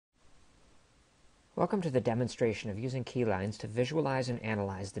Welcome to the demonstration of using KeyLines to visualize and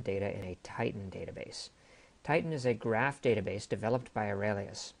analyze the data in a Titan database. Titan is a graph database developed by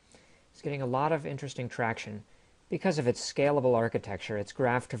Aurelius. It's getting a lot of interesting traction because of its scalable architecture, its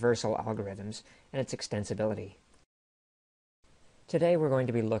graph traversal algorithms, and its extensibility. Today we're going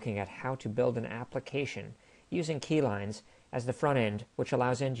to be looking at how to build an application using KeyLines as the front end, which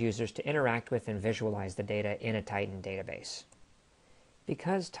allows end users to interact with and visualize the data in a Titan database.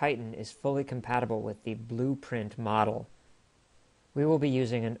 Because Titan is fully compatible with the Blueprint model, we will be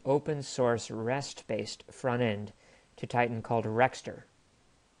using an open source REST-based front end to Titan called Rexter.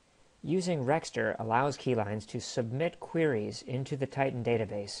 Using Rexter allows KeyLines to submit queries into the Titan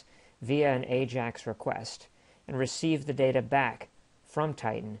database via an AJAX request and receive the data back from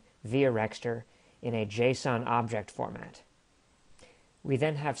Titan via Rexter in a JSON object format. We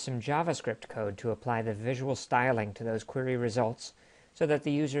then have some JavaScript code to apply the visual styling to those query results so that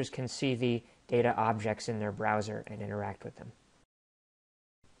the users can see the data objects in their browser and interact with them.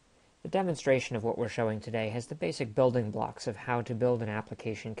 The demonstration of what we're showing today has the basic building blocks of how to build an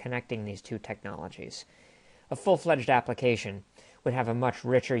application connecting these two technologies. A full-fledged application would have a much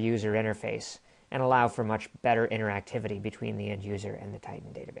richer user interface and allow for much better interactivity between the end user and the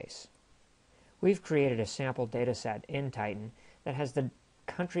Titan database. We've created a sample dataset in Titan that has the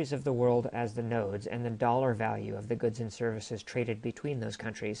countries of the world as the nodes and the dollar value of the goods and services traded between those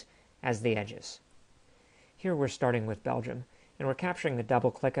countries as the edges. Here we're starting with Belgium, and we're capturing the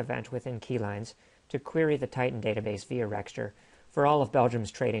double-click event within KeyLines to query the Titan database via Rexter for all of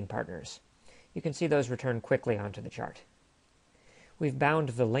Belgium's trading partners. You can see those return quickly onto the chart. We've bound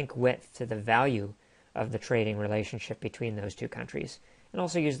the link width to the value of the trading relationship between those two countries, and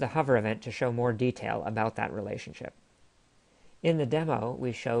also used the hover event to show more detail about that relationship. In the demo,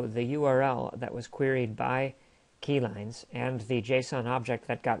 we show the URL that was queried by KeyLines and the JSON object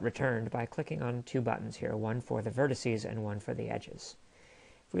that got returned by clicking on two buttons here, one for the vertices and one for the edges.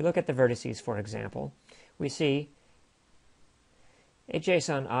 If we look at the vertices, for example, we see a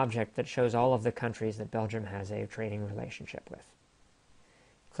JSON object that shows all of the countries that Belgium has a trading relationship with.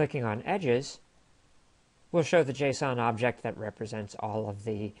 Clicking on edges will show the JSON object that represents all of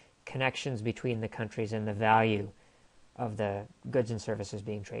the connections between the countries and the value of the goods and services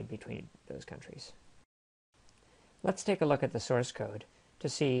being traded between those countries. Let's take a look at the source code to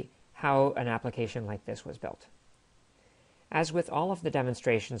see how an application like this was built. As with all of the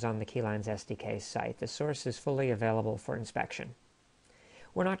demonstrations on the KeyLines SDK site, the source is fully available for inspection.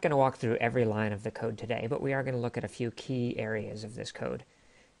 We're not going to walk through every line of the code today, but we are going to look at a few key areas of this code.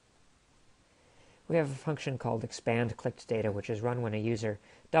 We have a function called expand clicked data, which is run when a user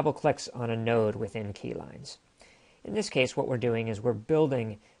double-clicks on a node within KeyLines. In this case, what we're doing is we're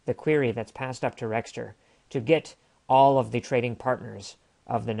building the query that's passed up to Rexter to get all of the trading partners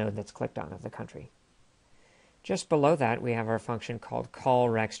of the node that's clicked on of the country. Just below that, we have our function called call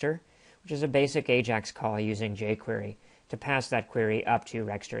Rexter, which is a basic AJAX call using jQuery to pass that query up to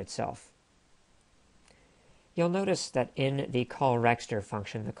Rexter itself. You'll notice that in the call Rexter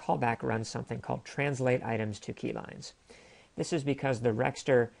function, the callback runs something called translate items to KeyLines. This is because the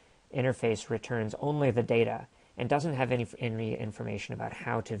Rexter interface returns only the data and doesn't have any information about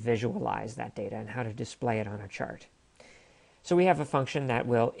how to visualize that data and how to display it on a chart. So we have a function that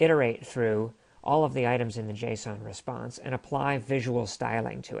will iterate through all of the items in the JSON response and apply visual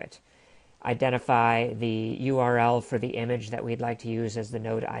styling to it. Identify the URL for the image that we'd like to use as the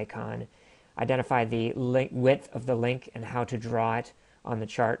node icon, identify the width of the link and how to draw it on the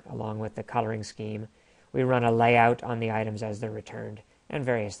chart along with the coloring scheme. We run a layout on the items as they're returned, and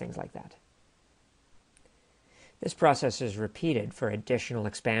various things like that. This process is repeated for additional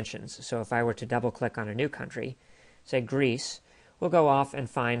expansions. So if I were to double-click on a new country, say Greece, we'll go off and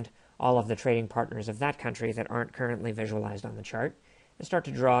find all of the trading partners of that country that aren't currently visualized on the chart and start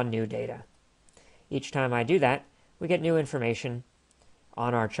to draw new data. Each time I do that, we get new information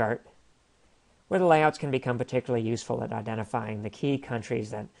on our chart where the layouts can become particularly useful at identifying the key countries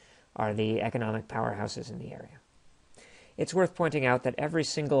that are the economic powerhouses in the area. It's worth pointing out that every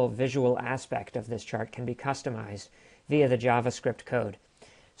single visual aspect of this chart can be customized via the JavaScript code.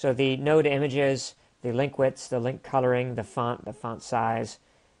 So the node images, the link widths, the link coloring, the font size,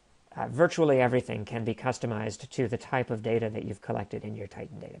 virtually everything can be customized to the type of data that you've collected in your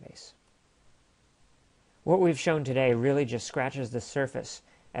Titan database. What we've shown today really just scratches the surface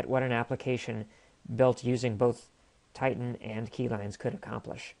at what an application built using both Titan and KeyLines could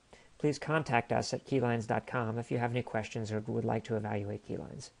accomplish. Please contact us at keylines.com if you have any questions or would like to evaluate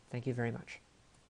KeyLines. Thank you very much.